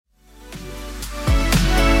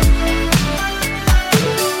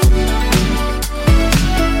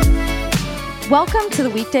Welcome to the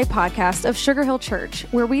Weekday podcast of Sugar Hill Church,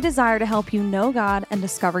 where we desire to help you know God and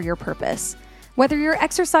discover your purpose. Whether you're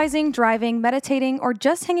exercising, driving, meditating, or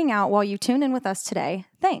just hanging out while you tune in with us today,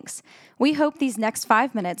 thanks. We hope these next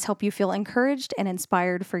 5 minutes help you feel encouraged and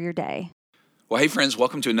inspired for your day. Well, hey friends,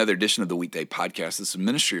 welcome to another edition of the Weekday podcast. This is a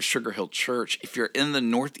ministry of Sugar Hill Church. If you're in the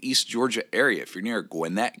Northeast Georgia area, if you're near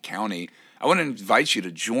Gwinnett County, I want to invite you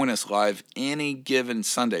to join us live any given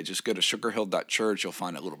Sunday. Just go to sugarhill.church. You'll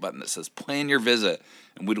find a little button that says plan your visit,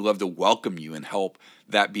 and we'd love to welcome you and help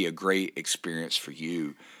that be a great experience for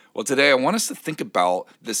you. Well, today I want us to think about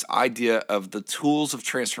this idea of the tools of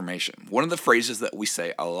transformation. One of the phrases that we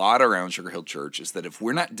say a lot around Sugar Hill Church is that if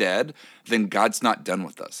we're not dead, then God's not done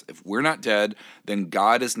with us. If we're not dead, then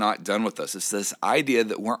God is not done with us. It's this idea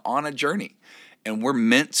that we're on a journey and we're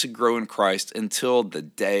meant to grow in Christ until the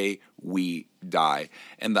day we die.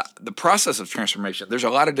 And the process of transformation, there's a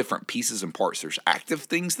lot of different pieces and parts. There's active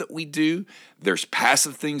things that we do. There's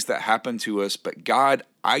passive things that happen to us. But God,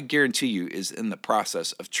 I guarantee you, is in the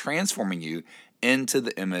process of transforming you into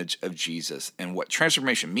the image of Jesus. And what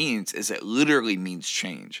transformation means is it literally means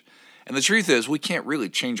change. And the truth is, we can't really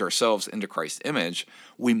change ourselves into Christ's image.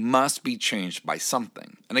 We must be changed by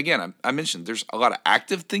something. And again, I mentioned there's a lot of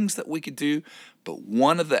active things that we could do, but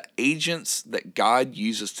one of the agents that God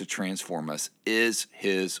uses to transform us is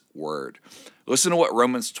His Word. Listen to what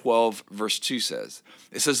Romans 12, verse 2 says.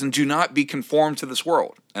 It says, "And do not be conformed to this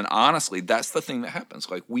world." And honestly, that's the thing that happens.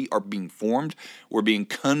 Like, we are being formed, we're being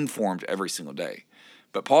conformed every single day.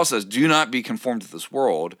 But Paul says, do not be conformed to this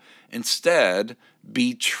world. Instead,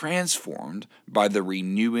 be transformed by the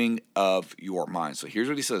renewing of your mind. So here's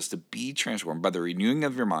what he says, to be transformed by the renewing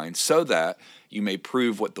of your mind so that you may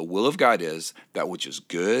prove what the will of God is, that which is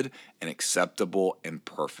good and acceptable and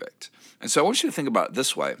perfect. And so I want you to think about it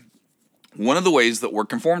this way. One of the ways that we're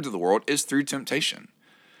conformed to the world is through temptation.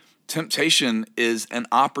 Temptation is an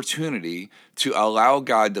opportunity to allow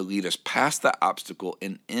God to lead us past that obstacle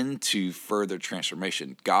and into further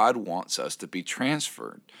transformation. God wants us to be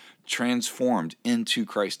transformed into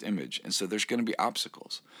Christ's image. And so there's going to be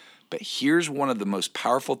obstacles. But here's one of the most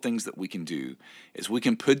powerful things that we can do is we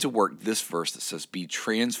can put to work this verse that says, be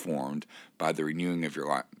transformed by the renewing of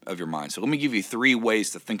your mind. So let me give you 3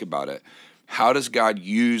 ways to think about it. How does God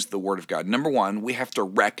use the Word of God? Number 1, we have to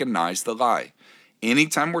recognize the lie.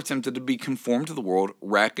 Anytime we're tempted to be conformed to the world,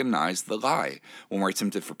 recognize the lie. When we're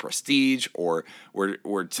tempted for prestige, or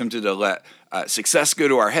we're tempted to let success go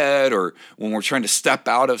to our head, or when we're trying to step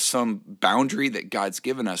out of some boundary that God's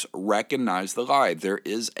given us, recognize the lie. There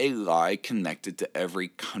is a lie connected to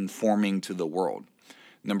every conforming to the world.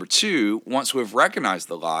 Number 2, once we've recognized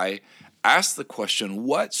the lie, ask the question,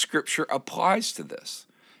 what scripture applies to this?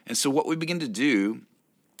 And so what we begin to do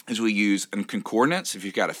is we use a concordance. If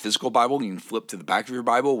you've got a physical Bible, you can flip to the back of your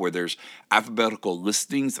Bible where there's alphabetical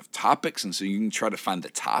listings of topics, and so you can try to find the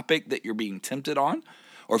topic that you're being tempted on.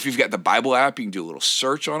 Or if you've got the Bible app, you can do a little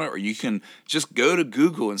search on it, or you can just go to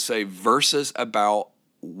Google and say verses about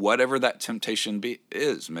whatever that temptation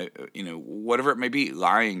is, whatever it may be,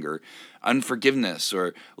 lying or unforgiveness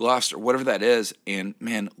or lust or whatever that is. And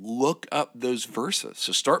man, look up those verses.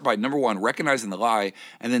 So start by, number 1, recognizing the lie.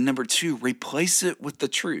 And then number 2, replace it with the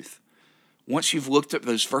truth. Once you've looked up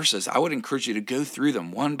those verses, I would encourage you to go through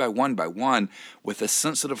them one by one with a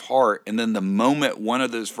sensitive heart. And then the moment one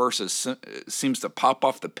of those verses seems to pop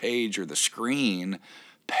off the page or the screen,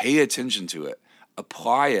 pay attention to it,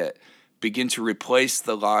 apply it, begin to replace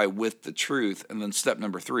the lie with the truth. And then step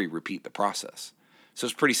number 3, repeat the process. So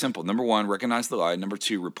it's pretty simple. Number 1, recognize the lie. Number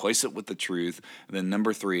 2, replace it with the truth. And then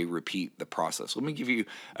number 3, repeat the process. Let me give you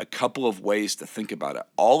a couple of ways to think about it.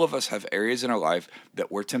 All of us have areas in our life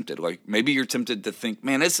that we're tempted. Like maybe you're tempted to think,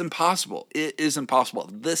 man, it's impossible. It is impossible.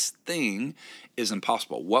 This thing is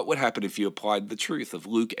impossible. What would happen if you applied the truth of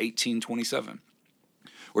Luke 18:27,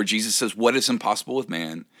 where Jesus says, what is impossible with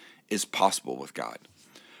man is possible with God?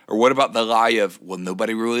 Or what about the lie of, well,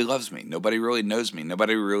 nobody really loves me. Nobody really knows me.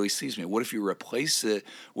 Nobody really sees me. What if you replace it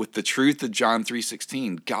with the truth of John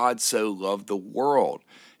 3:16? God so loved the world.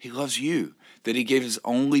 He loves you, that he gave his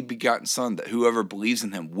only begotten son, that whoever believes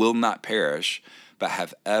in him will not perish, but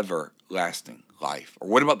have everlasting life. Or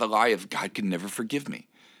what about the lie of God can never forgive me?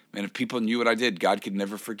 Man, if people knew what I did, God could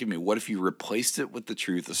never forgive me. What if you replaced it with the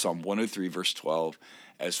truth of Psalm 103, verse 12?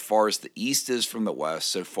 As far as the east is from the west,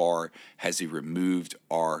 so far has he removed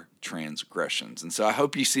our transgressions. And so I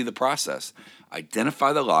hope you see the process.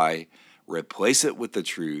 Identify the lie, replace it with the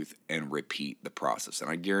truth, and repeat the process.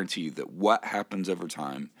 And I guarantee you that what happens over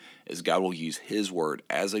time is God will use his word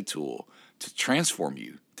as a tool to transform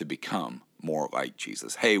you to become more like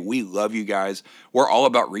Jesus. Hey, we love you guys. We're all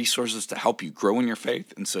about resources to help you grow in your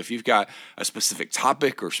faith. And so if you've got a specific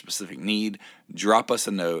topic or specific need, drop us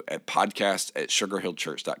a note at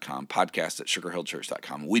podcast@sugarhillchurch.com,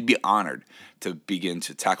 podcast@sugarhillchurch.com. We'd be honored to begin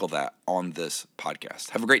to tackle that on this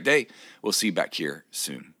podcast. Have a great day. We'll see you back here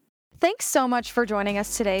soon. Thanks so much for joining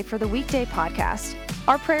us today for the Weekday podcast.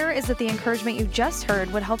 Our prayer is that the encouragement you just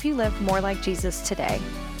heard would help you live more like Jesus today.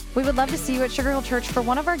 We would love to see you at Sugar Hill Church for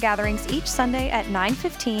one of our gatherings each Sunday at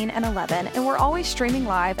 9:15 and 11, and we're always streaming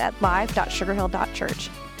live at live.sugarhill.church.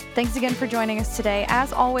 Thanks again for joining us today.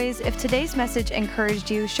 As always, if today's message encouraged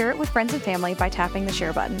you, share it with friends and family by tapping the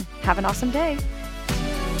share button. Have an awesome day.